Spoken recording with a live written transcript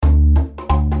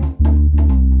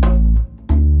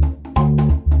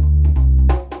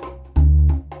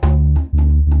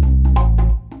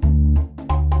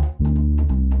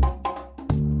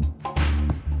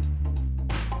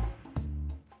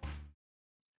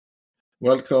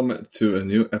Welcome to a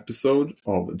new episode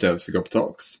of DEVSECOPS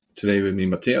Talks. Today with me,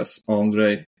 Matthias,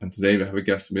 Andre, and today we have a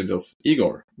guest with us,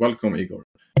 Igor. Welcome, Igor.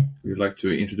 Would you like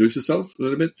to introduce yourself a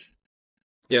little bit?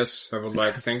 Yes, I would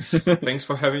like. Thanks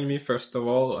for having me, first of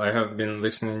all. I have been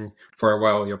listening for a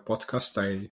while your podcast.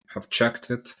 I have checked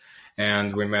it,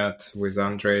 and we met with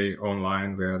Andre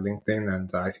online via LinkedIn,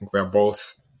 and I think we are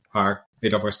both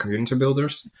AWS community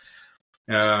builders.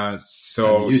 And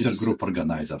user group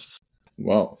organizers.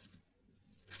 Wow.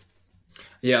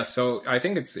 Yeah, so I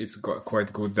think it's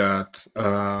quite good that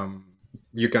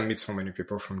you can meet so many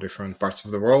people from different parts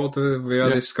of the world via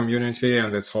this community,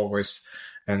 and it's always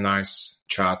a nice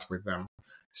chat with them.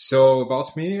 So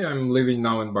about me, I'm living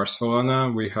now in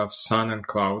Barcelona. We have sun and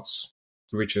clouds,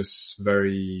 which is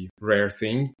very rare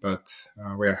thing, but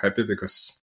we are happy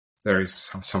because there is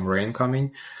some rain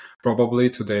coming, probably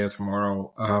today or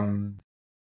tomorrow.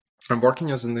 I'm working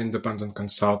as an independent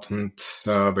consultant,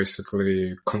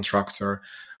 basically contractor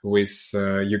with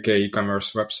UK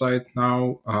e-commerce website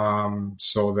now.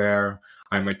 So there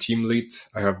I'm a team lead.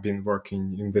 I have been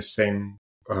working in the same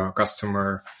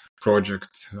customer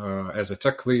project as a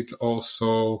tech lead,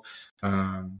 also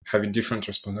having different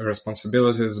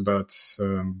responsibilities, but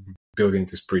building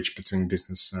this bridge between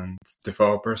business and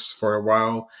developers for a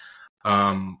while.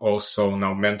 Also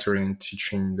now mentoring and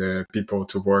teaching the people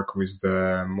to work with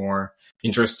the more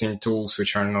interesting tools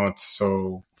which are not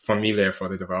so familiar for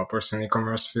the developers in the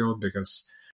e-commerce field, because,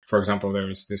 for example, there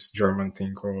is this German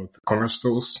thing called commerce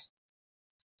tools.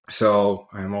 So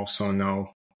I'm also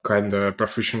now kind of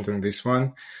proficient in this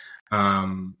one.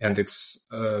 And it's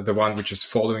the one which is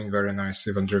following very nice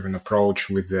event-driven approach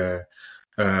with the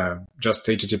just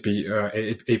HTTP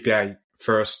API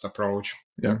first approach.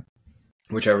 Yeah.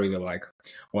 Which I really like,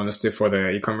 honestly, for the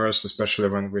e-commerce, especially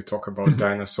when we talk about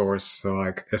dinosaurs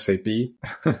like SAP,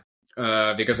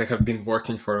 because I have been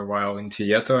working for a while in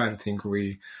Tieto, and I think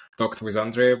we talked with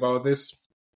Andre about this.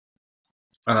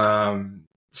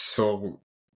 So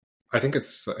I think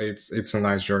it's a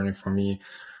nice journey for me,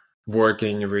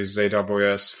 working with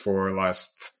AWS for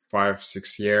last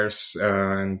 5-6 years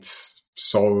and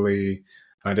solely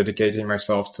dedicating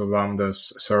myself to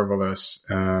Lambdas, serverless,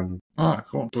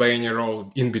 cool. Playing a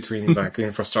role in between like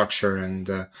infrastructure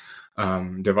and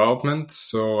development.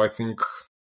 So I think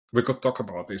we could talk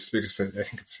about this because I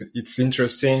think it's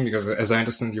interesting, because as I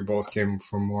understand, you both came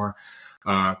from more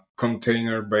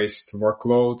container-based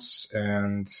workloads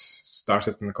and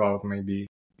started in the cloud maybe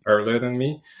earlier than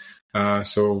me.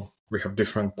 So we have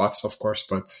different paths, of course,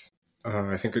 but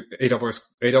I think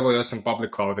AWS and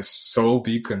public cloud is so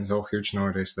big and so huge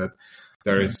nowadays that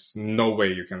there is no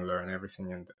way you can learn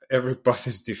everything, and every path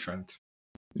is different.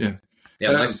 Yeah.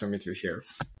 Nice to meet you here.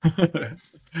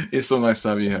 It's so nice to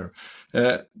have you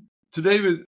here. Today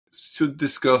we should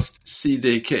discuss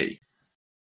CDK,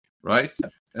 right?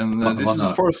 And this is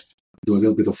the first. Do a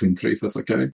little bit of intro, if that's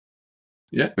okay.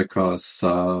 Yeah. Because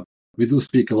we do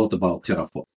speak a lot about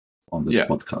Terraform on this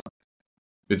podcast.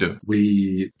 We do.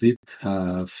 We did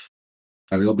have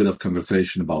a little bit of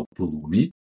conversation about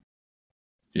Pulumi,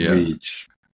 which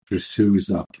pursues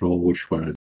the approach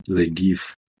where they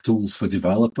give tools for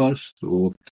developers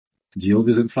to deal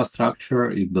with infrastructure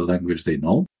in the language they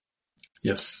know.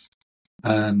 Yes.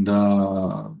 And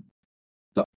the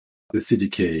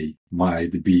CDK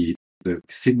might be the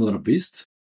similar beast.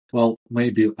 Well,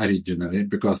 maybe originally,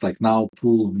 because like now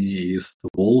Pulumi is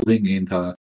evolving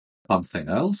into something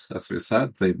else. As we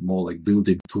said, they're more like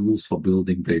building tools for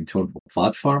building the internal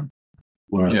platform,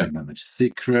 where they manage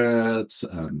secrets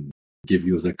and give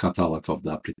you the catalog of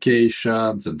the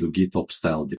applications and do GitOps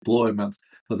style deployments.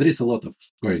 So there is a lot of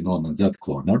going on in that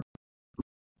corner.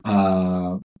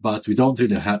 But we don't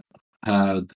really had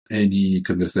any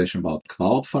conversation about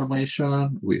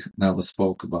CloudFormation. We never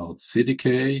spoke about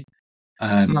CDK.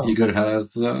 And Igor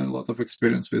has a lot of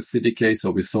experience with CDK,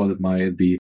 so we thought it might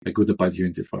be a good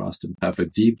opportunity for us to have a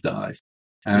deep dive.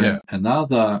 And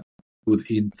another good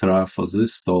intro for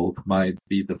this talk might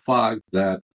be the fact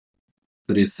that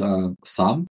there is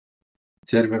some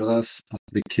serverless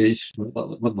application.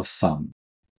 What was some?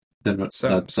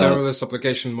 Serverless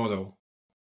application model.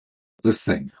 This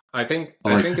thing. I think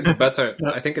it's better.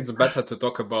 I think it's better to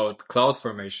talk about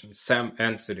CloudFormation, SAM,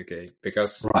 and CDK,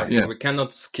 because we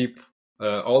cannot skip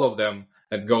all of them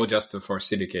and go just for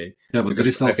CDK. Yeah, but there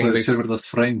is also a serverless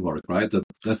framework, right?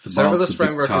 That's serverless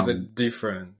framework is a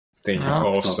different thing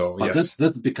also. But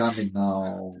that's becoming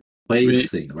now pay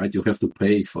thing, right? You have to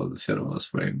pay for the serverless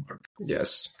framework.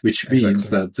 Yes. Which means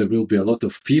that there will be a lot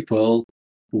of people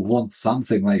who want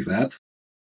something like that,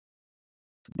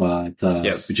 but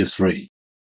which is free.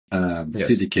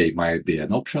 CDK might be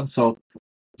an option. So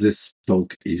this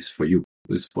talk is for you.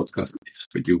 This podcast is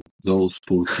for you, those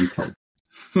poor people.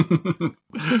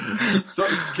 So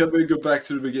can we go back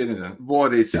to the beginning then?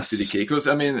 What is CDK? Because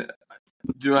I mean,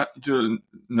 you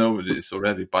know this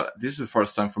already, but this is the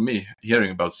first time for me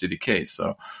hearing about CDK.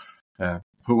 So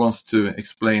who wants to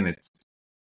explain it?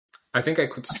 I think I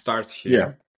could start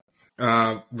here.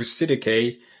 With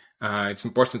CDK, it's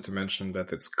important to mention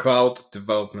that it's Cloud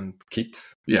Development Kit.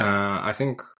 I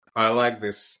think I like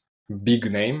this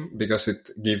big name because it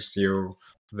gives you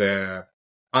the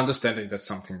understanding that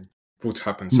something would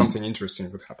happen, something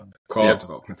interesting would happen. Cloud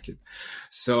Development Kit.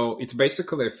 So it's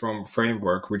basically from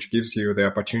framework which gives you the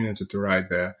opportunity to write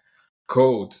the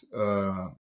code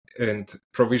and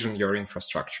provision your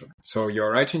infrastructure. So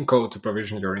you're writing code to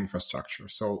provision your infrastructure.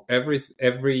 So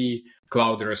every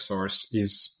cloud resource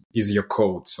is your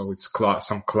code. So it's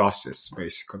some classes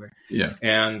basically.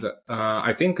 And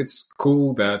I think it's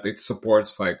cool that it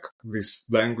supports like these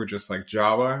languages like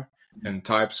Java and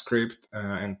TypeScript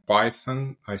and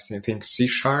Python. I think C#,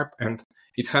 and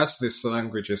it has these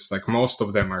languages, like most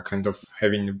of them are kind of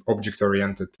having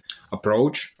object-oriented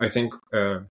approach. I think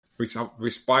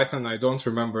with Python, I don't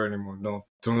remember anymore. No,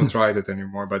 do not write it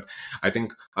anymore. But I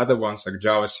think other ones like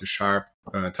Java, C#,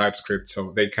 TypeScript,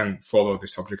 so they can follow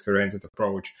this object-oriented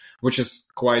approach, which is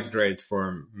quite great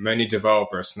for many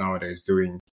developers nowadays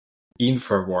doing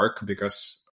infra work,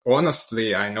 because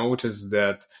honestly, I noticed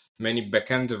that many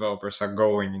backend developers are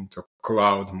going into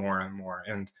cloud more and more.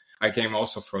 And I came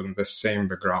also from the same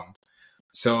background.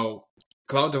 So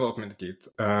Cloud Development Kit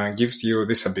gives you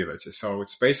this ability. So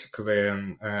it's basically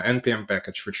an NPM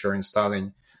package which you're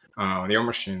installing on your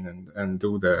machine and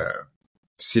do the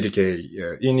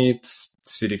CDK init,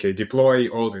 CDK deploy,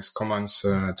 all these commands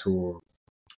to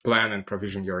plan and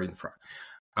provision your infra.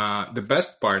 The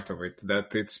best part of it,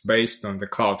 that it's based on the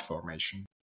CloudFormation.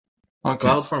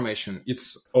 CloudFormation,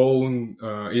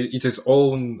 it is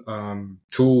own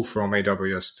tool from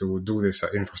AWS to do this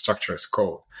infrastructure as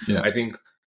code. I think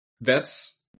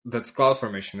that's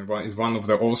CloudFormation is one of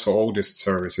the also oldest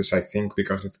services, I think,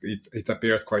 because it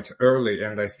appeared quite early,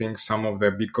 and I think some of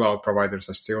the big cloud providers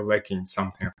are still lacking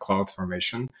something like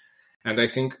CloudFormation. And I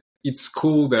think it's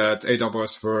cool that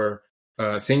AWS were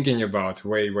thinking about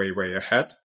way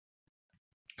ahead.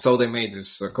 So they made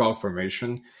this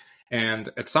CloudFormation. And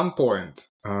at some point,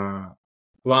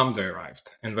 Lambda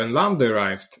arrived. And when Lambda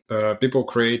arrived, people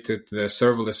created the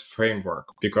serverless framework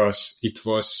because it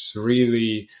was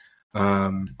really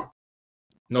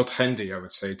not handy, I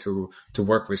would say, to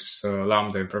work with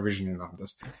Lambda and provisioning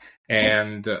Lambdas.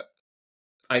 And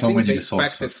I think they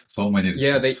packed it. So many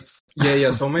resources.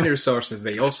 So many resources.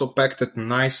 They also packed it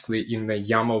nicely in the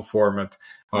YAML format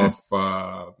of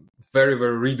very,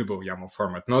 very readable YAML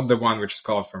format, not the one which is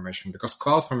CloudFormation, because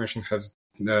CloudFormation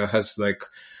has like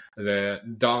the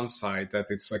downside that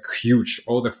it's like huge.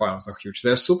 All the files are huge.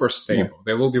 They're super stable.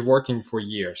 They will be working for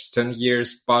years. 10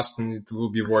 years passed and it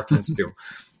will be working still.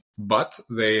 But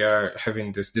they are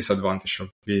having this disadvantage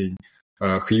of being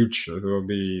huge. It will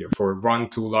be for 1-2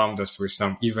 lambdas with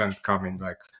some event coming,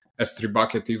 like S3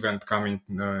 bucket event coming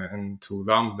into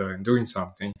Lambda and doing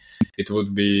something. It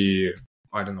would be,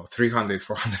 I don't know, 300,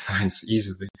 400 lines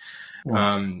easily.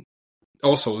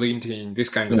 Also linting,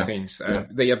 these kind of things,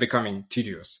 they are becoming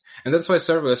tedious. And that's why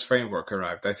serverless framework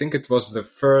arrived. I think it was the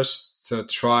first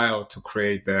trial to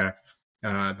create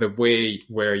the way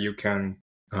where you can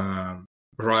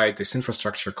write this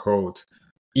infrastructure code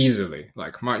easily,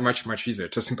 like much easier,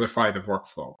 to simplify the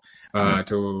workflow,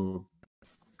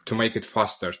 to make it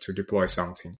faster to deploy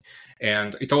something.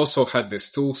 And it also had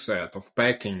this tool set of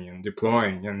packing and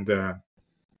deploying, and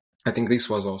I think this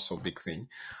was also a big thing.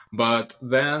 But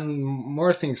then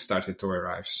more things started to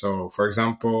arrive. So, for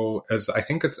example, as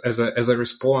a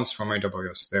response from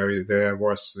AWS, there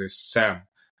was this SAM,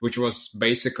 which was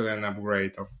basically an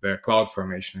upgrade of the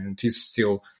CloudFormation, and it is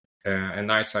still a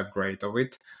nice upgrade of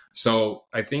it. So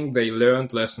I think they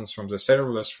learned lessons from the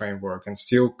serverless framework and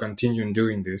still continue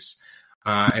doing this,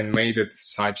 and made it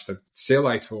such that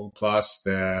CLI tool plus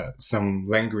some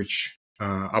language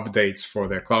updates for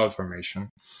the CloudFormation.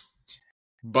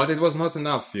 But it was not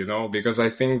enough, because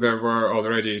I think there were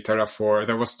already Terraform,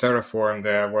 there was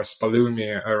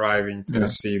Pulumi arriving to the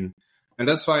scene. And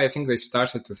that's why I think they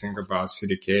started to think about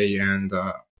CDK. And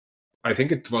I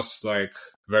think it was like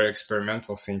very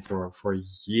experimental thing for a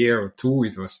year or two.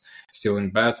 It was still in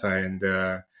beta, and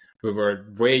we were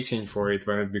waiting for it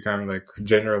when it became like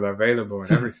generally available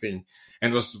and everything.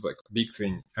 And it was like a big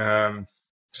thing.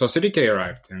 So CDK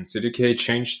arrived, and CDK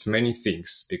changed many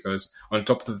things, because on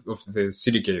top of the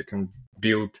CDK, you can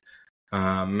build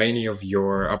many of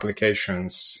your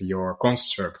applications, your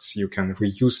constructs, you can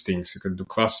reuse things, you can do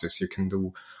classes, you can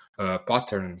do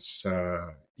patterns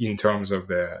in terms of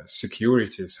the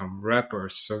security, some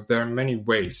wrappers. So there are many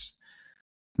ways.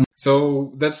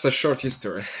 So that's a short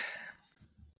history.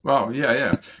 Wow,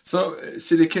 yeah. So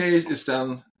CDK is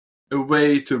then a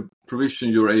way to provision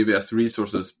your AWS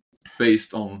resources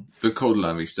based on the code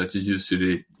language that you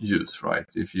usually use, right?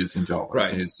 If you're using Java,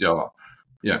 right? It's Java.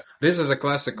 Yeah. This is a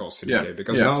classical CDK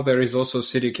because now there is also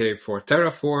CDK for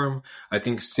Terraform. I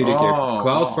think CDK for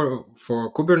Cloud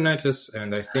for Kubernetes,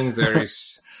 and I think there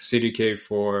is CDK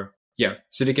for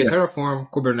CDK Terraform,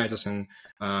 Kubernetes, and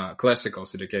classical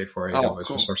CDK for AWS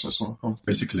resources. Cool.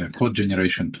 Basically, a code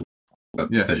generation tool that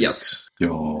takes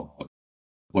your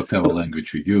whatever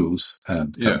language you use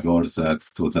and converts that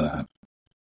to the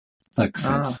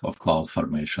access of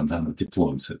CloudFormation, then it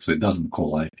deploys it. So it doesn't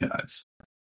call APIs.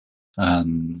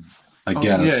 And I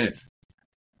guess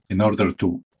in order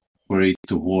for it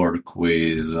to work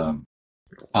with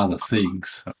other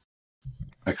things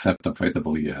except of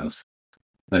AWS,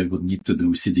 they would need to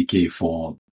do CDK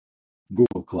for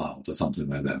Google Cloud or something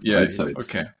like that. Yeah, right? So it's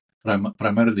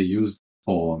primarily used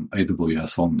for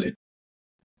AWS only.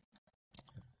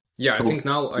 Yeah, I think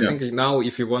now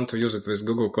if you want to use it with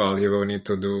Google Cloud, you will need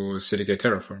to do CDK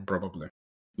Terraform probably.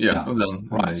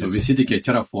 Right. So with CDK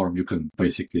Terraform, you can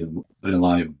basically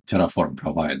rely on Terraform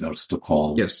providers to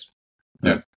call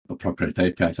appropriate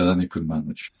APIs, and then you can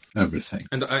manage everything.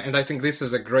 And I think this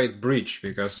is a great bridge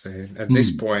because at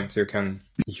this point you can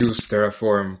use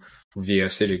Terraform via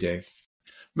CDK.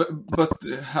 But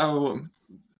how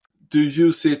do you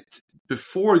use it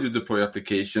before you deploy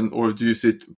application, or do you use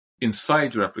it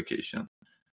inside your application?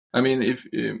 I mean,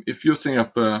 if you're setting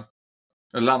up a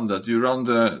Lambda, do you run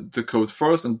the code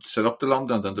first and set up the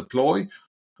Lambda and then deploy?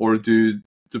 Or do you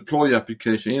deploy the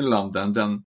application in Lambda and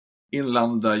then in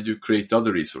Lambda you create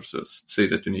other resources? Say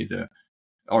that you need a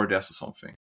RDS or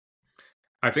something.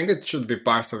 I think it should be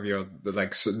part of your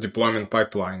deployment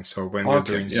pipeline. So when you're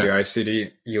doing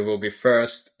CI/CD, you will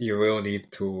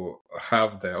need to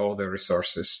have all the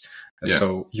resources. Yeah.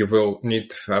 So you will need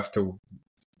to have to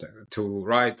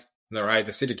write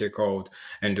the CDK code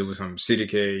and do some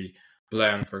CDK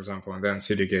plan, for example, and then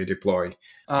CDK deploy.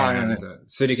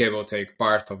 CDK will take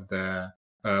part of the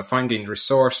finding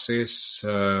resources,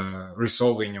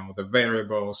 resolving all the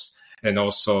variables, and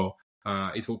also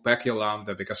it will pack your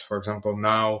Lambda because, for example,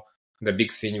 now the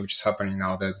big thing which is happening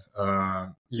now that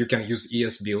you can use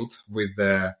ES-build with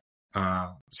the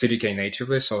CDK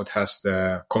natively, so it has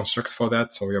the construct for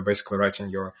that. So you're basically writing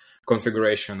your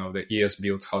configuration of the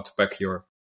ES-build, how to pack your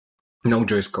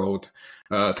Node.js code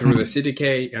through the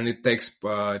CDK, and it takes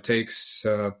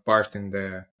part in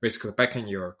the basically packing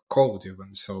your code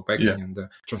even, so packing and the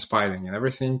transpiling and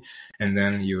everything, and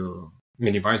then you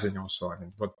minimizing also, I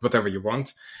mean, whatever you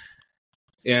want,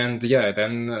 and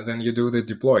then you do the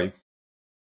deploy.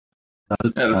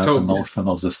 Does it have a notion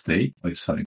of the state? Oh,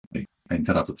 sorry, I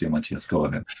interrupted you, Matthias. Go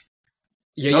ahead.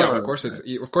 Of course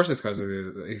it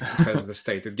has the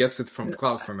state. It gets it from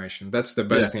CloudFormation. That's the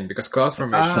best thing because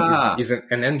CloudFormation is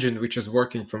an engine which is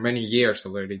working for many years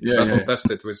already. Battle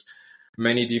tested with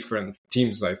many different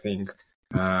teams, I think.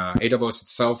 AWS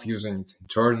itself using it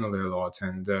internally a lot,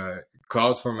 and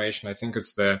CloudFormation, I think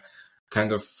it's the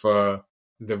kind of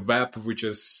the web which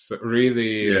is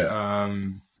really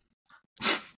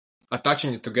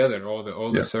attaching it together,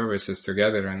 all the services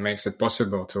together, and makes it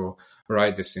possible to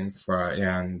write this infra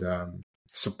and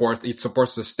supports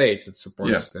the states. It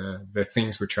supports the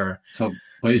things which are so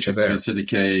basically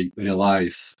CDK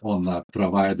relies on the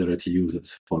provider it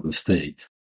uses for the state.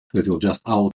 So it will just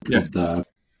output the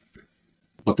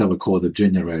whatever code it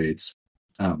generates,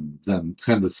 then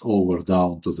hand it over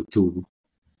down to the tool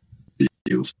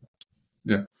used.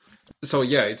 Yeah. So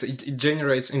it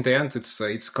generates in the end. It's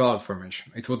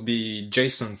CloudFormation. It would be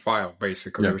JSON file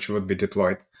basically, which would be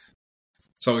deployed.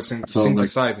 So it's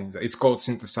synthesizing. It's called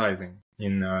synthesizing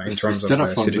in terms of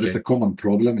Terraform. CDK. There is a common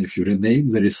problem if you rename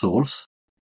the resource,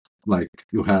 like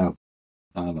you have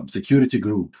security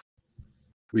group,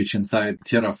 which inside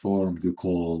Terraform you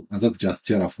call, and that's just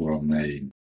Terraform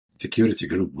name, security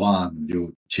group 1.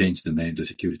 You change the name to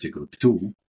security group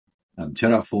 2, and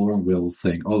Terraform will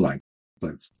think, all right, so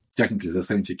it's technically the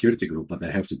same security group, but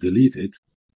I have to delete it,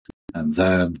 and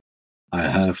then I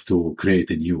have to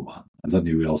create a new one. And then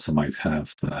you also might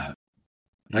have the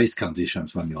race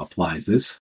conditions when you apply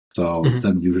this. So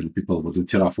then usually people will do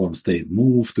Terraform state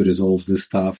move to resolve this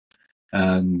stuff.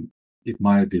 And it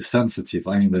might be sensitive.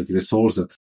 I mean, the resource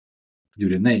that you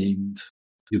renamed,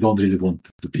 you don't really want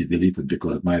it to be deleted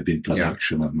because it might be in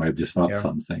production and might disrupt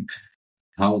something.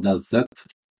 How does that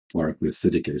work with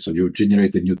CDK. So you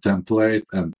generate a new template,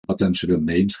 and potentially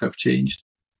names have changed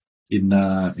in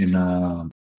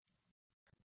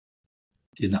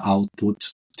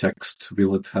output text.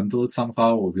 Will it handle it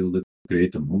somehow, or will it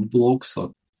create a move block?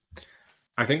 So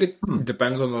I think it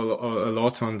depends a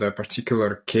lot on the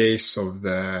particular case of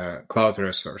the cloud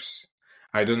resource.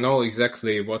 I don't know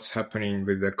exactly what's happening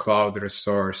with the cloud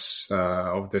resource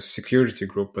of the security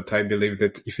group, but I believe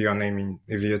that if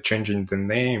you're changing the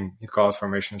name,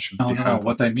 CloudFormation should be handled. No.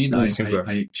 What I mean, I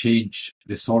change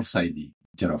resource ID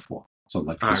Terraform. So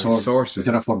like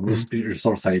Terraform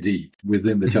resource ID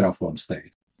within the Terraform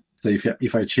state. So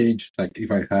if I change, like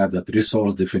if I had that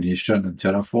resource definition in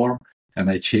Terraform and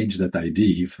I change that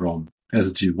ID from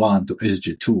SG1 to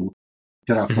SG2,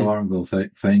 Terraform will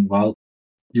think, well,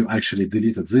 you actually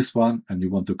deleted this one and you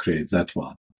want to create that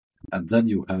one. And then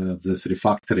you have this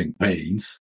refactoring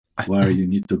pains where you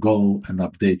need to go and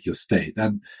update your state.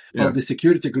 And well, the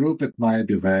security group, it might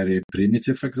be a very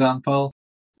primitive example,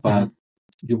 but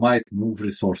you might move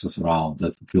resources around.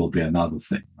 That will be another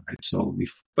thing, right? So it will be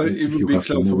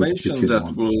CloudFormation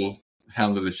that will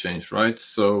handle the change, right?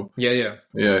 So yeah.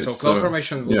 So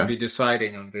CloudFormation will be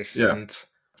deciding on this. Yeah. And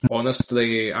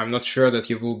honestly, I'm not sure that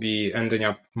you will be ending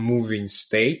up moving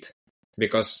state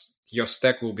because your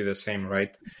stack will be the same,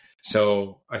 right?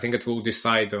 So I think it will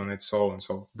decide on its own.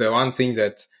 So the one thing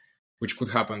which could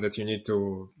happen that you need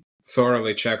to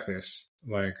thoroughly check this,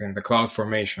 like in the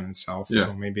CloudFormation itself. Yeah.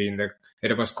 So maybe in the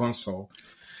AWS console,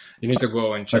 you need to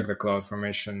go and check the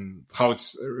CloudFormation, how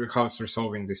it's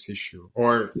resolving this issue.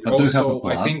 Or also,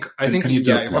 I think you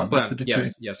have a plan.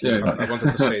 Yes. I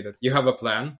wanted to say that you have a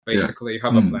plan. Basically, you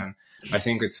have a plan. I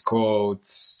think it's called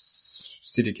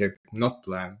CDK, not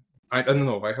plan. I don't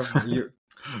know. I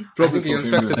think you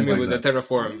infected me with the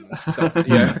Terraform stuff.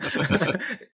 Yeah,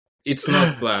 it's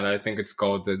not plan. I think it's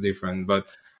called different,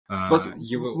 but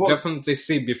you will definitely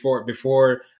see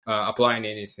before applying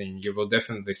anything. You will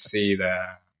definitely see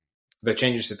the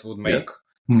changes it would make,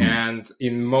 and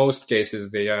in most cases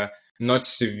they are not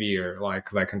severe,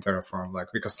 like in Terraform. Like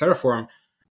because Terraform,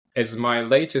 as my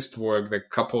latest work, a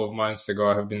couple of months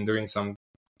ago, I have been doing some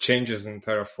changes in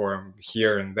Terraform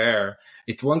here and there.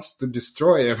 It wants to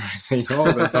destroy everything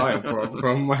all the time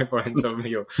from my point of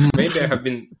view. Maybe I have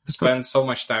been spent so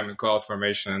much time in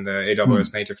CloudFormation and the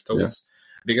AWS native tools.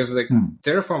 Because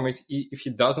Terraform, if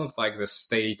it doesn't like the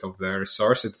state of the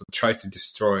resource, it will try to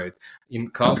destroy it. In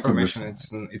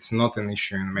CloudFormation, it's not an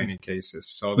issue in many cases.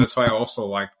 So that's why I also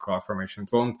like CloudFormation.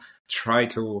 It won't try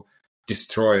to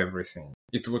destroy everything.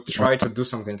 It would try to do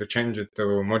something to change it,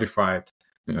 to modify it.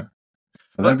 Yeah.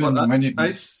 Go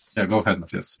ahead,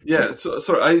 Matthias. Yeah,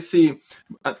 so I see,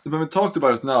 when we talked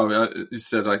about it now, you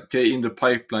said like, okay, in the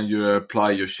pipeline, you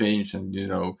apply your change and,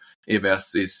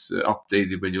 AWS is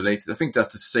updated when you latest. I think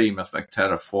that's the same as like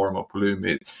Terraform or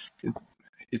Pulumi.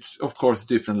 It's, of course, a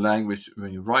different language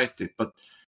when you write it, but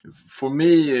for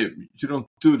me, you don't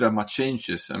do that much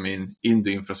changes, in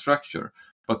the infrastructure.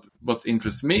 But what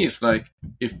interests me is like,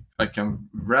 if I can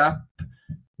wrap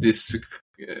this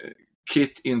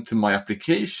kit into my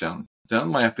application, then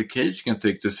my application can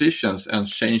take decisions and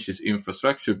change its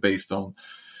infrastructure based on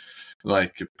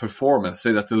like performance.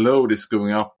 Say that the load is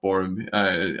going up, or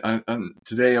and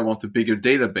today I want a bigger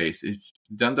database.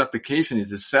 Then the application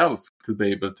itself could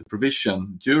be able to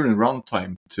provision during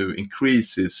runtime to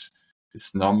increase its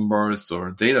numbers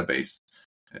or database.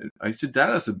 I see that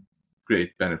as a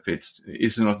great benefit.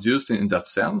 Is it not used in that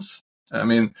sense?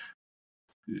 If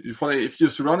you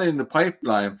just run it in the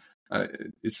pipeline,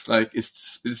 it's like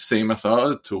it's the same as the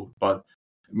other tool. But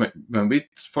when we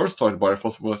first talked about it,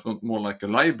 it was more like a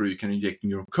library you can inject in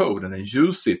your code and then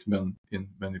use it when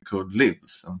the code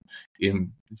lives, and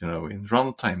in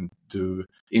runtime do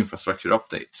infrastructure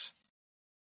updates.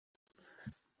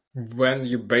 When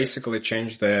you basically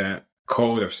change the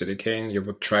code of CDK and you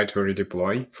would try to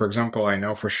redeploy, for example, I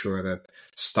know for sure that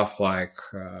stuff like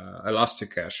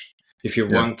Elasticache, if you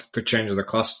want to change the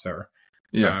cluster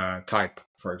type,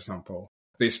 for example,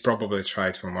 please probably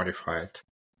try to modify it.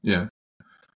 Yeah.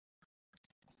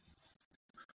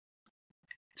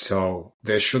 So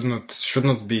there should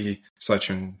not be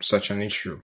such an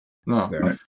issue. No,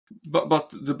 right. But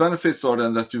the benefits are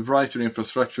then that you write your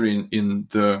infrastructure in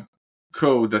the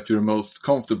code that you're most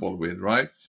comfortable with, right?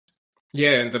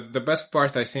 Yeah, and the best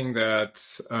part, I think that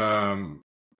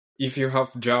if you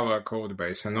have Java code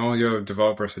base and all your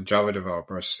developers are Java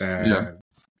developers,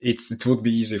 it would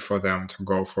be easy for them to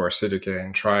go for CDK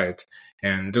and try it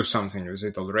and do something with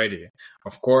it already.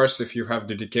 Of course, if you have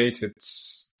dedicated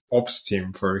ops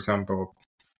team, for example,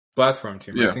 platform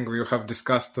team. I think we have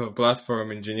discussed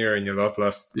platform engineering a lot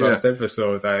last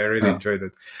episode. I really enjoyed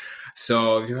it.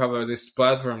 So if you have this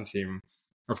platform team,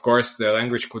 of course, the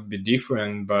language could be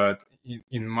different, but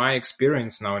in my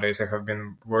experience nowadays, I have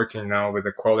been working now with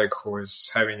a colleague who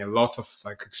is having a lot of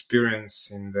like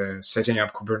experience in the setting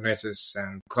up Kubernetes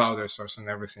and cloud resource and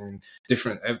everything in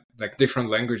different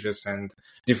languages and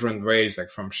different ways, like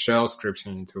from shell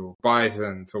scripting to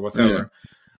Python to whatever.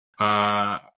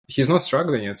 He's not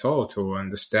struggling at all to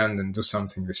understand and do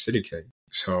something with CDK.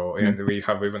 So, and we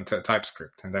have even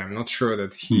TypeScript, and I'm not sure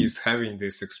that he's having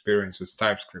this experience with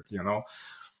TypeScript,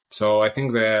 So I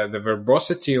think the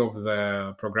verbosity of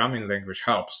the programming language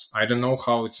helps. I don't know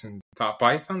how it's in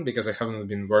Python because I haven't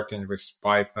been working with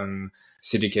Python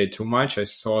CDK too much. I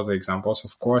saw the examples,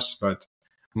 of course, but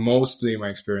mostly my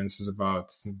experience is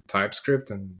about TypeScript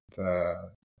and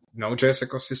Node.js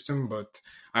ecosystem. But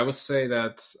I would say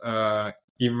that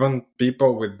even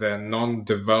people with the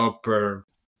non-developer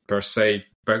per se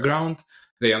background,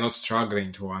 they are not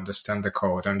struggling to understand the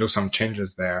code and do some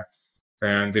changes there.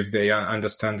 And if they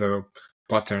understand the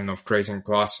pattern of creating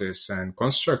classes and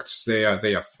constructs, they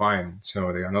are fine.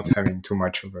 So they are not having too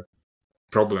much of a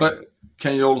problem. But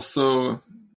can you also,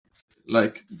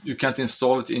 you can't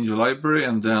install it in your library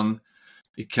and then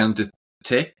it can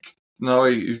detect? No,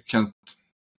 you can't.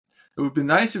 It would be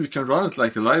nice if you can run it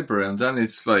like a library and then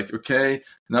it's like, okay,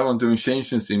 now I'm doing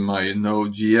changes in my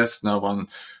Node.js. Now I'm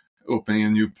opening a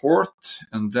new port,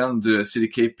 and then the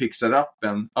CDK picks that up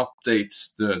and updates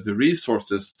the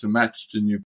resources to match the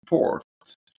new port,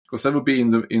 because that would be in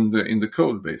the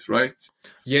code base, right?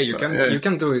 Yeah, you can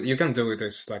do it. You can do it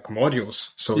as like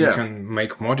modules, so you can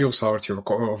make modules out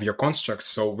of your constructs.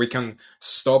 So we can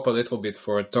stop a little bit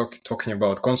for talking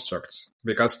about constructs,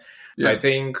 because I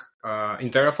think in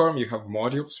Terraform you have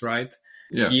modules, right?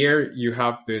 Yeah. Here you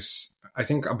have this, I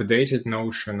think, updated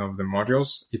notion of the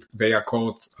modules. They are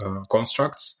called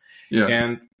constructs. Yeah.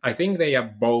 And I think they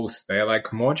are both. They are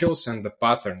like modules and the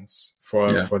patterns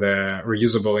for the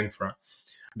reusable infra.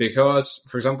 Because,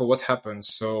 for example, what happens?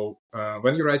 So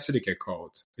when you write CDK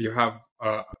code, you have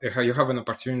an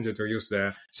opportunity to use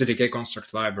the CDK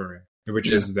construct library,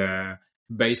 which is the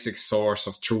basic source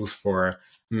of truth for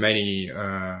many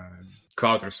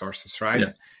cloud resources, right?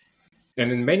 Yeah.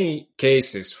 And in many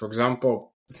cases, for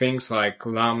example, things like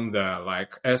Lambda,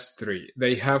 like S3,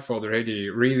 they have already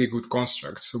really good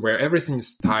constructs where everything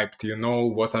is typed. You know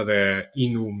what are the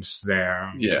enums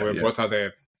there, what are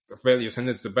the values, and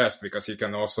it's the best because you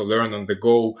can also learn on the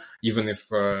go, even if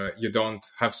you don't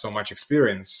have so much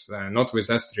experience, not with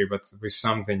S3, but with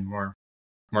something more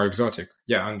exotic.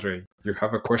 Yeah, Andrei, you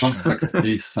have a question. Construct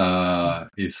is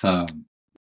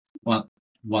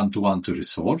one-to-one to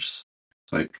resource.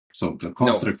 So the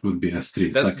construct would be S3.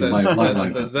 It's that's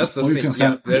the thing.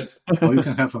 Or you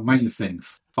can have many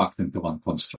things packed into one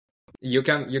construct. You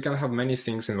can have many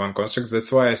things in one construct.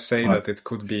 That's why I say that it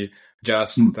could be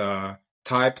just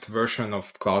typed version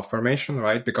of CloudFormation,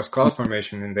 right? Because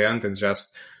CloudFormation in the end is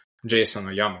just JSON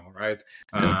or YAML, right?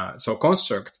 So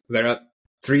construct, there are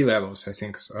 3 levels. I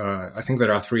think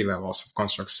there are 3 levels of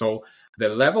constructs. So the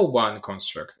level 1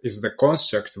 construct is the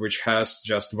construct which has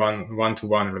just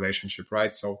one-to-one relationship,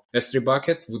 right? So S3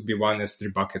 bucket would be one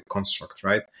S3 bucket construct,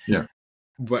 right? Yeah.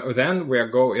 But then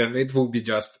and it will be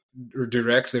just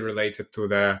directly related to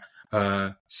the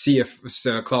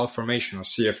CloudFormation or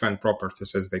CFN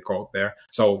properties, as they call it there.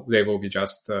 So they will be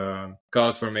just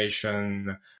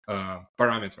CloudFormation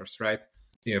parameters, right?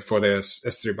 For the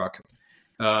S3 bucket.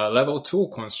 Level 2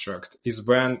 construct is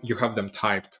when you have them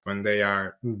typed, when they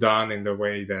are done in the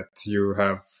way that you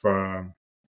have,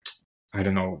 I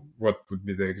don't know, what would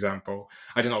be the example?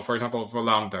 I don't know, for example, for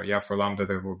Lambda. Yeah, for Lambda,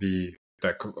 there will be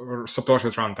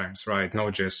supported runtimes, right?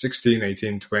 Node.js 16,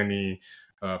 18, 20,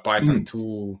 Python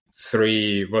 2,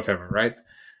 3, whatever, right?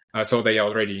 So they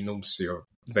already enums you.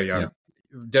 They are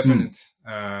definite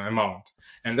amount.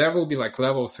 And there will be like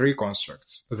level 3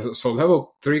 constructs. So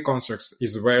level 3 constructs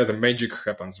is where the magic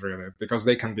happens, really, because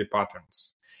they can be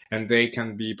patterns. And they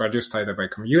can be produced either by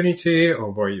community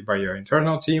or by your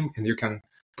internal team. And you can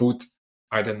put,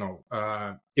 I don't know,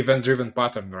 event-driven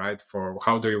pattern, right? For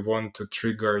how do you want to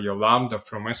trigger your Lambda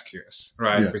from SQS,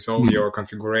 right? Yeah. With all your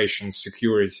configurations,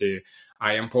 security,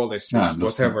 IAM policies,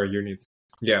 whatever you need.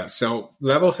 Yeah, so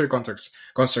level 3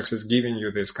 constructs is giving you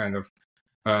this kind of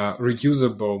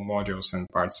reusable modules and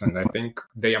parts, and I think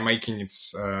they are making it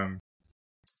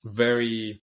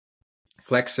very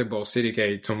flexible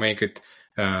CDK to make it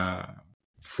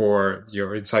for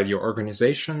inside your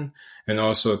organization and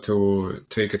also to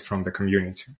take it from the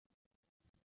community.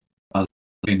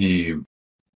 Any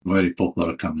very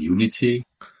popular community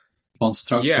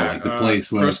constructs, Yeah, so like the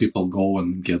place where first- people go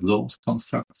and get those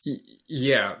constructs?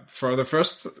 Yeah, for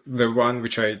the one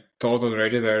which I told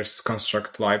already, there's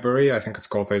construct library. I think it's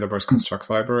called AWS construct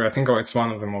library. I think it's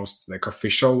one of the most like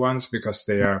official ones because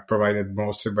they are provided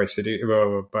mostly by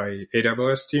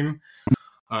AWS team.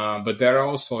 But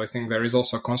I think there is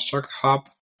also a construct hub,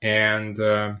 and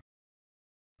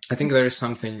I think there is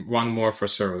one more for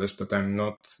serverless, but I'm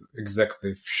not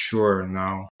exactly sure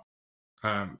now.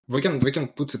 We can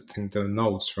put it into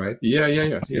notes, right? Yeah.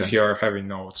 If you are having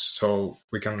notes, so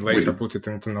we can later put it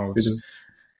into notes.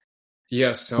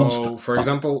 Yeah. So, for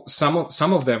example, some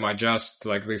of them are just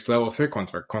like these level 3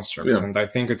 constructs, and I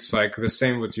think it's like the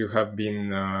same what you have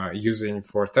been using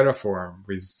for Terraform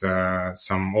with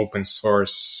some open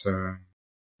source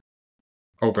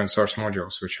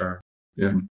modules, which are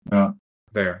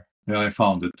there. Yeah, I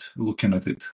found it. Looking at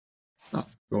it. Oh,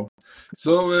 cool.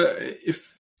 So,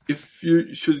 if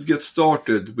you should get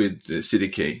started with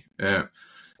CDK,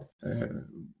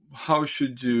 how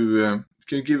should you?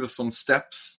 Can you give us some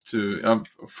steps to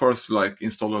first, like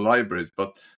install a library?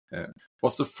 But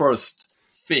what's the first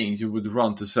thing you would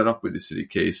run to set up with the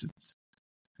CDK? Is it,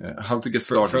 how to get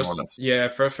started? First, more or less? Yeah,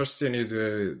 first you need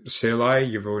the CLI.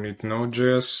 You will need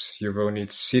Node.js. You will need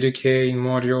CDK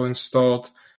module installed.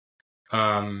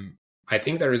 I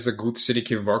think there is a good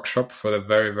CDK workshop for the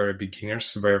very, very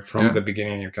beginners, where from the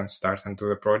beginning you can start into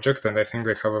the project. And I think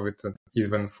they have it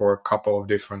even for a couple of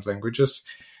different languages.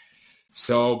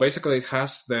 So basically it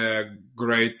has the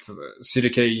great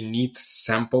CDK init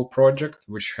sample project,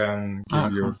 which can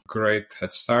give you a great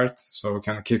head start. So you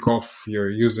can kick off your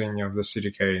using of the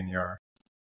CDK in your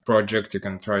project. You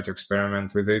can try to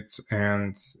experiment with it.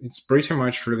 And it's pretty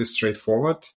much really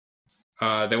straightforward.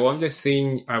 The only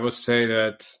thing I would say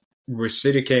that with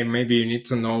CDK, maybe you need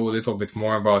to know a little bit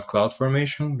more about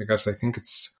CloudFormation, because I think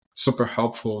it's super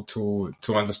helpful to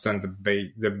understand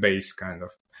the base kind of.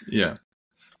 Yeah.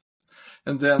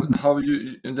 And then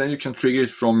you can trigger it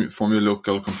from your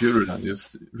local computer and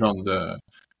just run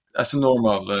as a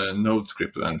normal node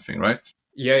script or anything, right?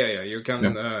 Yeah. You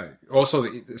can also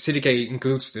CDK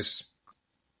includes this.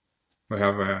 We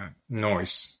have a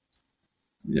noise.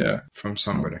 Yeah. From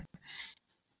somebody.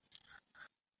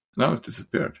 Now it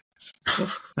disappeared.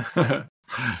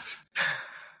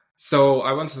 So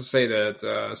I wanted to say that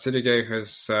CDK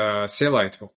has a CLI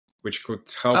tool, which could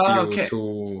help you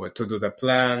to do the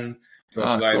plan, to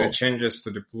apply the changes,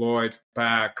 to deploy, to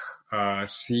pack,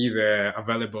 see the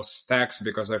available stacks,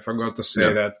 because I forgot to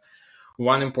say that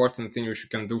one important thing which you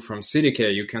can do from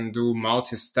CDK, you can do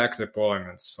multi-stack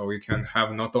deployments. So you can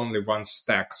have not only one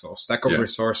stack, so stack of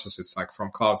resources, it's like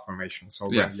from CloudFormation. So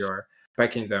when you're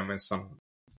packing them in some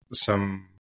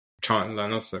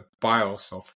not the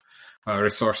piles of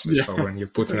resources. So when you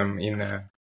put them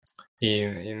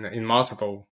in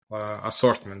multiple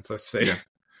assortment, let's say. Yeah.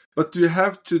 But do you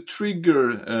have to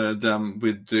trigger them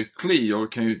with the CLI, or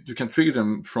you can trigger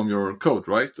them from your code,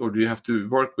 right? Or do you have to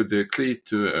work with the CLI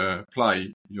to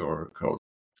apply your code?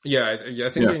 Yeah, I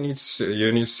think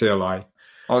you need CLI.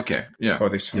 Okay, for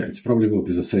this one. Yeah, it's probably will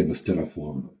be the same as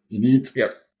Terraform. You need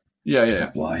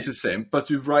apply. It's the same. But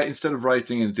you instead of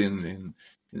writing it in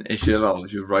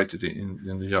HTML, you write it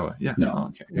in the Java. Yeah. No.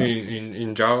 Okay.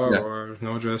 In Java or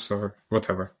Node.js or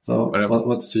whatever. So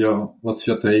what's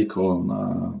your take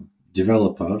on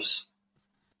developers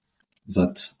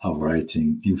that are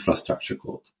writing infrastructure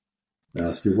code?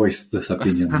 As we voiced this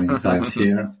opinion many times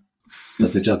here,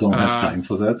 that they just don't have time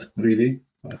for that, really.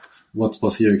 But what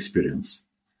was your experience?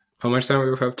 How much time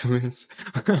do we have? 2 minutes?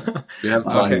 We have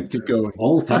time to go.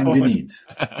 All time we need.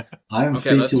 I am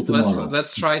free till tomorrow.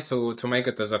 Let's try to make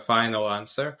it as a final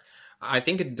answer. I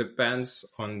think it depends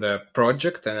on the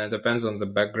project, and it depends on the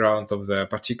background of the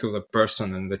particular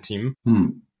person in the team.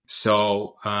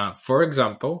 So, for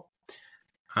example,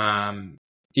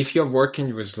 if you're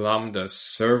working with Lambda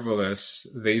serverless,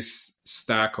 this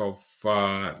stack of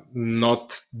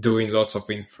not doing lots of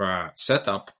infra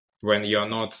setup, when you're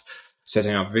not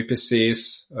setting up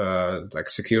VPCs, like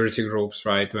security groups,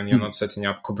 right? When you're not setting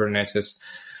up Kubernetes,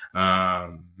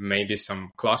 maybe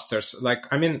some clusters.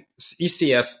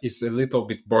 ECS is a little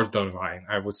bit borderline,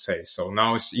 I would say. So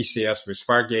now ECS with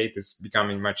Fargate is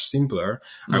becoming much simpler,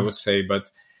 I would say. But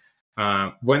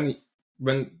when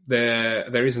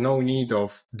there is no need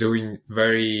of doing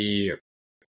very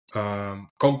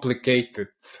complicated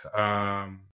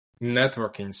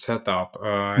networking setup,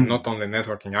 not only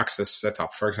networking access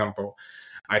setup. For example,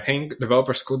 I think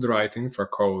developers could write infra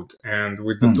code, and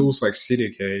with the tools like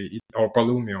CDK or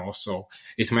Pulumi also,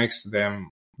 it makes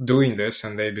them doing this,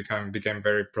 and they became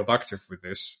very productive with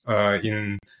this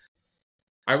in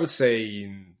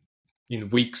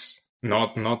weeks.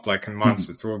 not like in months.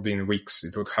 It will be in weeks.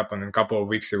 It would happen in a couple of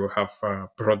weeks. You will have a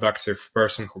productive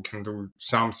person who can do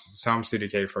some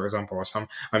CDK, for example, or some.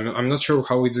 I'm not sure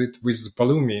how is it with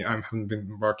Pulumi. I haven't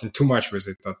been working too much with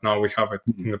it, but now we have it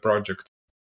in the project.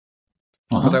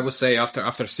 But I would say after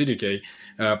CDK,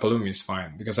 Pulumi is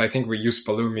fine, because I think we use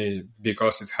Pulumi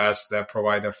because it has the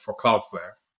provider for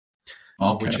Cloudflare,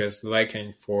 which is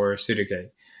lacking for CDK.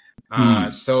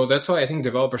 So that's why I think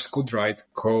developers could write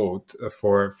code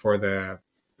for the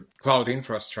cloud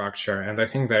infrastructure. And I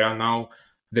think there are now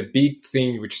the big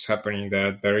thing which is happening,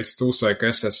 that there is tools like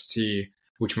SST,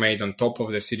 which made on top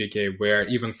of the CDK, where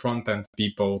even front-end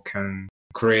people can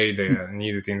create the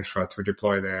needed infra to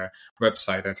deploy their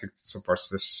website. I think it supports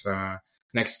this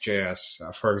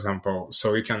Next.js, for example.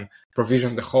 So you can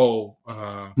provision the whole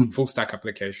full stack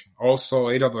application. Also,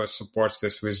 AWS supports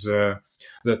this with the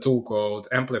tool called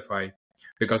Amplify,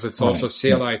 because it's also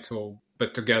CLI tool,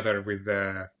 but together with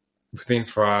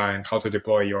infra and how to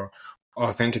deploy your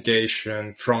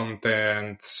authentication, front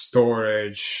end,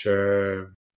 storage,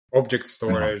 object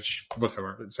storage,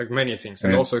 whatever. It's like many things,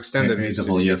 and also extended.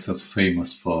 AWS is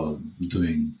famous for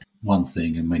doing one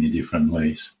thing in many different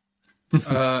ways.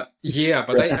 Yeah,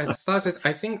 but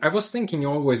I was thinking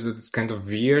always that it's kind of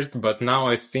weird, but now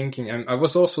I'm thinking, and I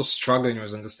was also struggling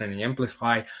with understanding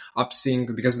Amplify,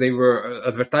 AppSync, because they were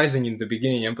advertising in the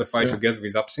beginning Amplify together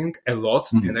with AppSync a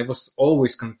lot, and I was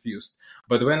always confused.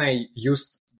 But when I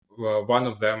used one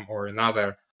of them or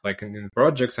another, like in the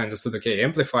projects, I understood, okay,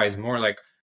 Amplify is more like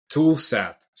tool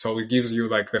set, so it gives you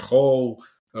like the whole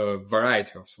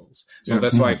variety of tools. So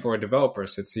that's why for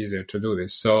developers it's easier to do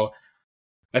this. So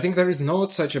I think there is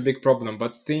not such a big problem,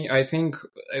 but I think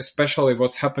especially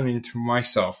what's happening to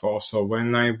myself also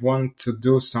when I want to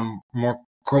do some more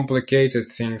complicated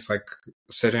things like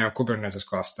setting up Kubernetes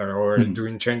cluster or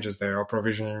doing changes there or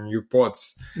provisioning new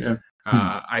pods.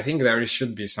 I think there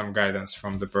should be some guidance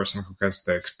from the person who has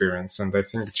the experience, and I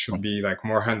think it should be like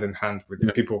more hand in hand with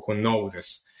the people who know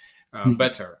this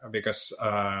better, because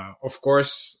of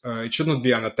course it shouldn't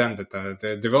be unattended.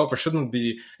 The developer shouldn't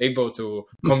be able to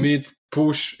commit,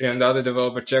 push, and the other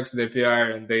developer checks the API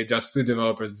and they just two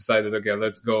developers decided, okay,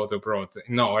 let's go to prod.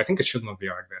 No, I think it should not be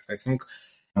like that. I think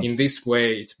in this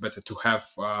way it's better to have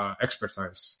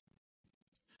expertise.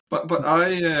 But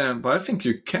I think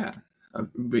you can.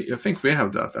 I think we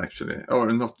have that actually, or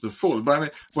not the full. But I mean,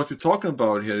 what we're talking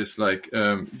about here is like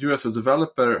you as a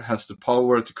developer has the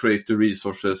power to create the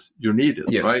resources you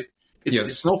needed, right?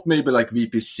 It's not maybe like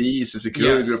VPC, it's a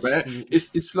security group.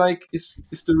 It's like it's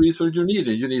the resource you need.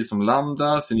 You need some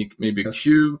lambdas and maybe a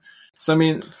queue. So I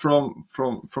mean, from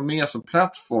me as a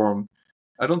platform,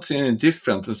 I don't see any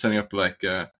different than setting up like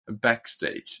a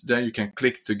backstage. Then you can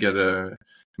click to get a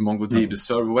MongoDB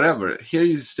server, whatever. Here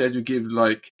instead you give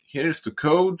like, here's the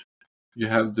code, you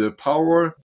have the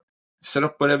power, set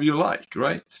up whatever you like,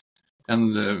 right?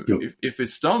 And if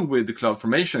it's done with the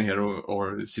CloudFormation here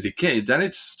or CDK, then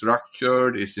it's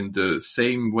structured, it's in the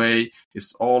same way,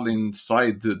 it's all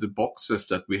inside the boxes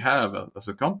that we have as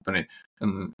a company.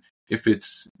 And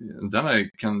then I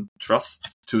can trust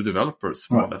two developers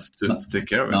more or less to take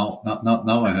care of it.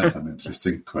 Now I have an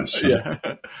interesting question.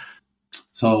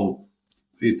 So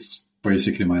it's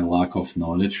basically my lack of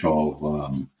knowledge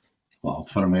of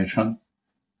CloudFormation.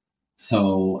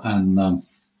 So, and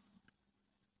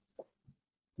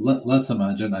let's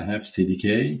imagine I have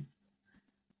CDK,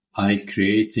 I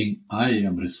creating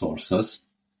IAM resources,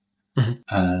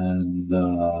 and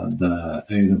the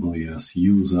AWS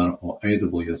user or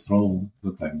AWS role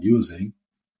that I'm using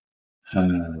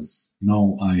has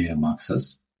no IAM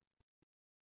access,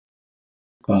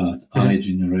 but I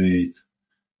generate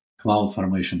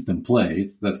CloudFormation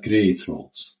template that creates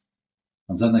roles.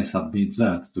 And then I submit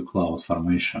that to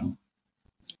CloudFormation.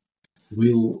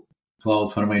 Will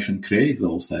CloudFormation create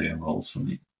those IAM roles for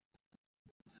me?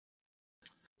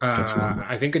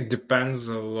 I think it depends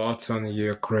a lot on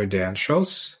your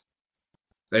credentials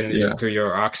and to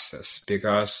your access,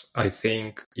 because I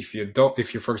think if you,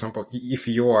 for example, if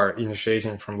you are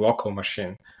initiating from local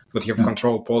machine, but you have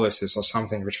control policies or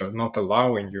something which are not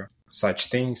allowing you such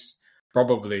things,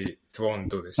 probably it won't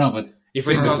do this. No, but if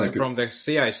it does from the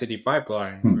CI/CD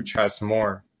pipeline, which has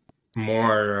more.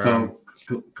 So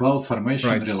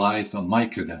CloudFormation relies on my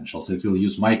credentials. It will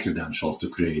use my credentials to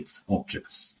create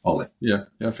objects. Only. Yeah,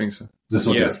 I think so. That's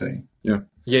what you're saying.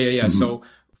 Yeah. So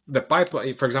the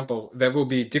pipeline, for example, there will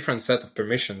be different set of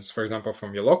permissions, for example,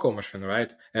 from your local machine,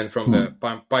 right? And from the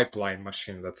pipeline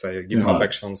machine, let's say GitHub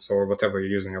Actions or whatever you're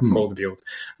using, a code build,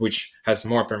 which has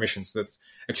more permissions. That's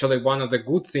actually one of the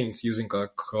good things using a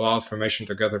CloudFormation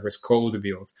together with code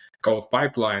build, code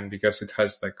pipeline, because it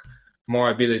has like more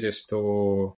abilities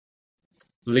to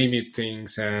limit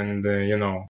things and,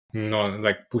 not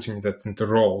like putting that into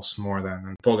roles more than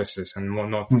and policies and more,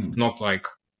 not like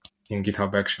in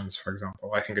GitHub Actions, for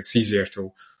example. I think it's easier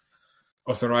to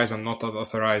authorize and not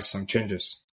authorize some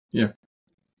changes. Yeah.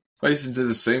 But isn't it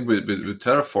the same with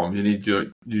Terraform?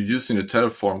 You're using the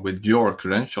Terraform with your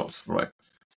credentials, right?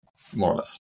 More or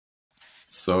less.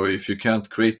 So if you can't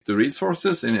create the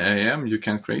resources in AAM, you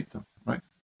can create them, right?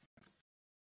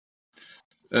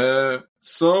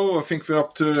 So I think we're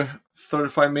up to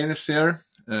 35 minutes here.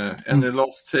 Any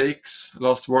last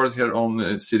word here on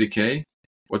CDK?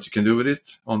 What you can do with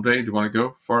it? Andre, do you want to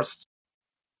go first?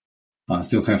 I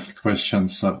still have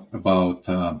questions about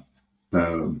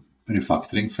the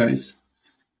refactoring phase.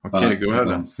 Okay, go ahead.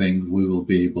 I don't think we will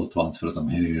be able to answer them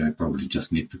here. I probably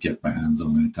just need to get my hands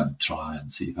on it and try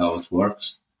and see how it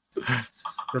works.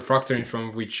 Refactoring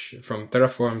from which? From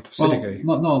Terraform to CDK?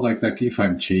 Well, no, like if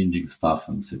I'm changing stuff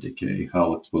in CDK,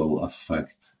 how it will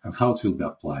affect and how it will be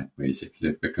applied,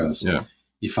 basically. Because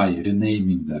if I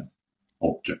renaming the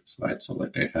objects, right? So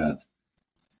like I had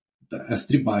the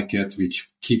S3 bucket, which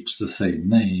keeps the same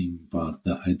name, but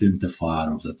the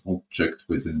identifier of that object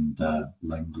within the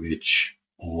language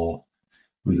or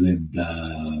within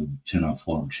the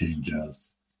Terraform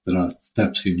changes. There are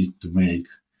steps you need to make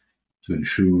to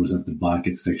ensure that the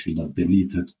bucket is actually not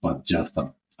deleted, but just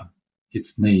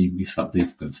its name is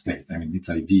updated in state. I mean, its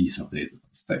ID is updated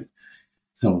in state.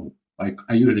 So I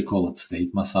usually call it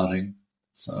state massaging.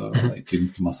 So like you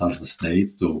need to massage the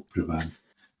state to prevent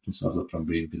resources from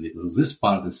being deleted. So this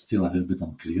part is still a little bit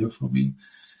unclear for me.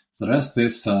 The rest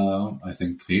is, I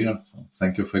think, clear. So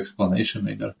thank you for explanation,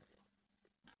 Igor.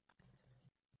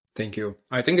 Thank you.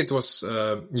 I think it was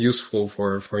useful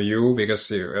for you because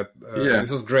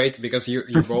this was great because you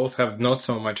both have not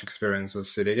so much experience with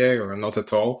CDK or not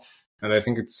at all, and I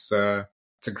think it's a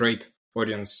great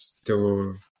audience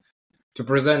to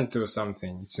present to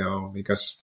something. So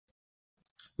because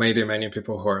maybe many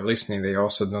people who are listening, they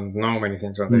also don't know many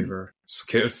things and they were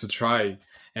scared to try.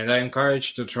 And I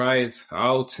encourage to try it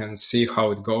out and see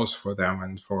how it goes for them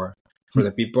and for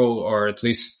the people, or at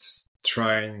least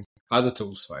trying other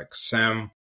tools like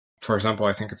SAM, for example.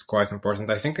 I think it's quite important.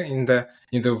 I think in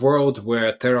the world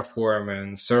where Terraform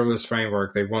and serverless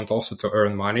framework, they want also to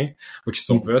earn money, which is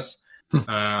obvious.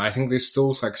 I think these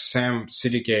tools like SAM,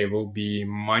 CDK will be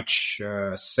much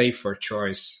safer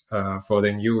choice for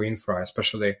the new infra,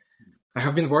 especially. I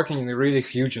have been working in a really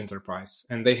huge enterprise,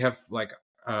 and they have like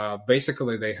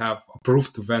basically they have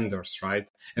approved vendors, right?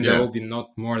 And there will be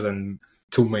not more than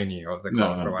too many of the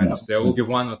cloud providers. There will be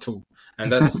one or two,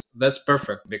 and that's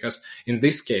perfect because in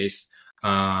this case,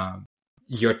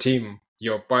 your team,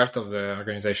 your part of the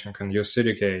organization can use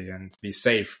CDK and be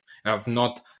safe of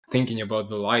not thinking about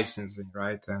the licensing,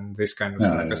 right? And this kind of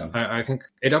stuff. Because I think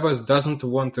AWS doesn't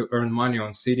want to earn money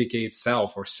on CDK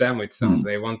itself or SAM itself.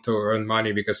 They want to earn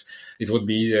money because it would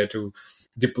be easier to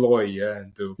deploy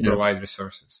and to provide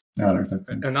resources.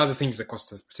 Exactly. Another thing is the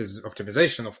cost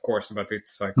optimization, of course, but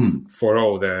it's like for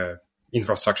all the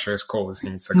infrastructure as code,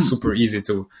 it's like super easy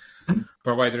to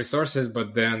provide resources,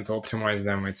 but then to optimize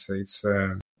them, it's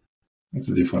a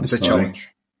different story. Challenge.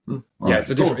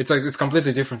 It's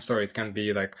completely different story. It can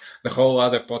be like the whole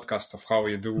other podcast of how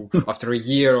you do after a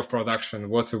year of production,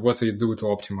 what do you do to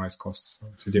optimize costs. So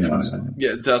it's a different story.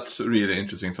 Yeah, that's a really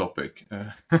interesting topic.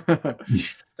 I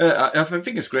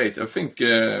think it's great. I think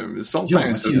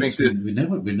sometimes we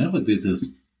never did this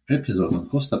episode on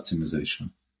cost optimization.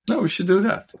 No, we should do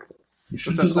that.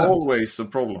 That's always the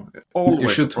problem.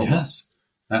 Always the problem. Yes.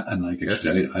 And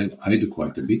actually, I do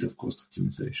quite a bit of cost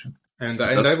optimization. And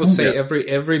I would say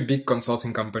every big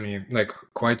consulting company, like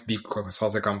quite big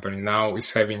consulting company now,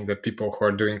 is having the people who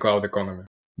are doing cloud economy.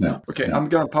 Yeah. Okay, I'm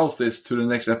gonna pause this to the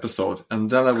next episode, and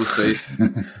then I would say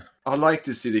I like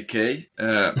the CDK.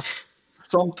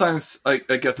 Sometimes I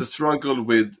get a struggle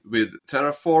with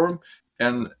Terraform,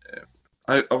 and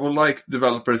I would like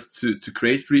developers to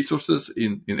create resources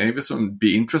in AWS and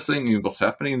be interesting in what's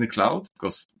happening in the cloud,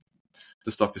 because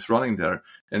the stuff is running there.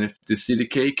 And if the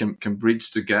CDK can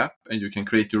bridge the gap and you can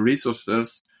create your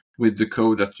resources with the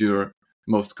code that you're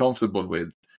most comfortable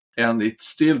with, and it's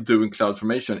still doing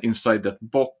CloudFormation inside that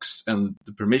box and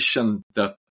the permission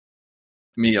that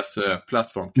me as a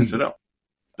platform can set up,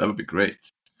 that would be great.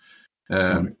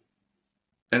 And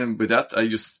with that, I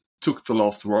just took the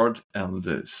last word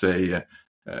and say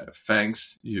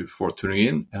thanks you for tuning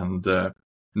in, and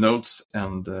notes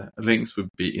and links would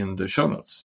be in the show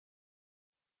notes.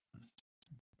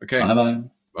 Okay. Bye-bye.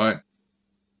 Bye.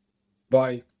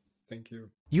 Bye. Thank you.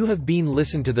 You have been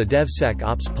listened to the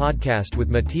DevSecOps podcast with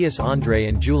Matthias, Andre,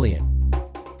 and Julian.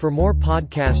 For more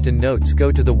podcast and notes,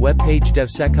 go to the webpage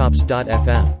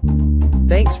devsecops.fm.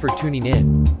 Thanks for tuning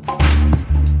in.